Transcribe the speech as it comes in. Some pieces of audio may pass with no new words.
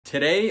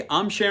Today,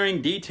 I'm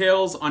sharing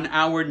details on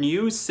our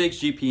new 6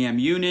 GPM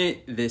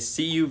unit, the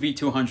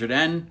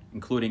CUV200N,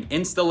 including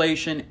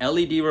installation,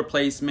 LED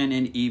replacement,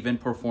 and even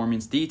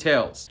performance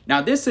details. Now,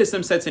 this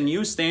system sets a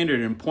new standard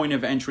in point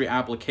of entry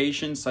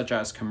applications such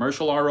as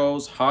commercial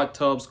ROs, hot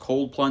tubs,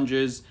 cold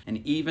plunges,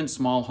 and even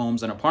small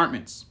homes and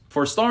apartments.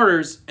 For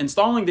starters,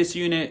 installing this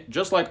unit,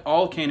 just like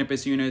all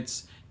Canopus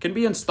units, can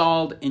be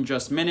installed in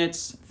just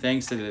minutes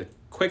thanks to the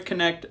quick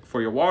connect for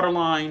your water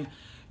line.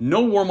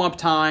 No warm-up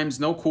times,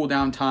 no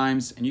cool-down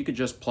times, and you could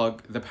just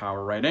plug the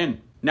power right in.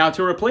 Now,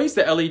 to replace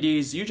the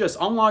LEDs, you just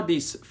unlock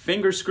these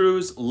finger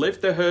screws,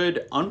 lift the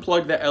hood,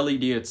 unplug the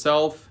LED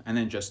itself, and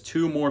then just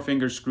 2 more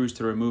finger screws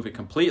to remove it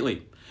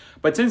completely.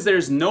 But since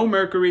there's no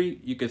mercury,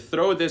 you could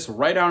throw this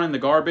right out in the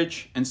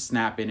garbage and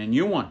snap in a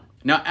new one.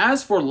 Now,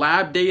 as for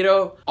lab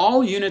data,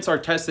 all units are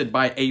tested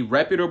by a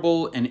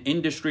reputable and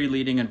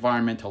industry-leading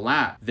environmental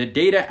lab. The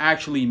data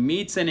actually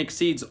meets and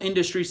exceeds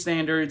industry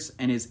standards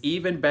and is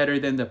even better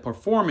than the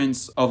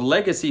performance of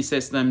legacy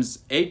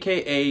systems,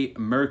 aka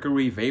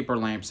mercury vapor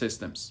lamp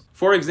systems.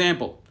 For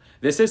example,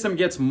 the system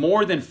gets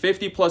more than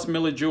 50 plus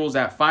millijoules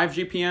at 5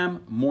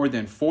 GPM, more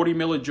than 40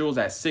 millijoules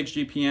at 6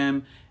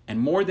 GPM, and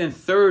more than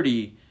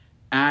 30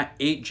 at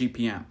 8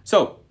 GPM.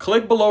 So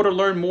click below to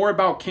learn more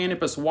about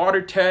Canopus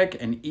water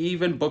tech and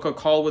even book a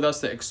call with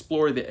us to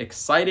explore the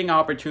exciting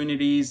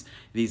opportunities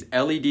these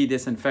LED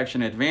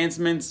disinfection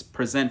advancements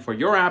present for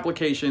your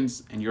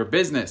applications and your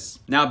business.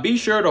 Now be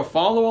sure to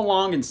follow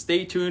along and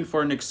stay tuned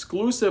for an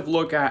exclusive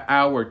look at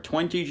our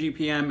 20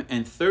 GPM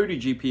and 30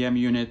 GPM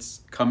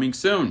units coming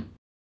soon.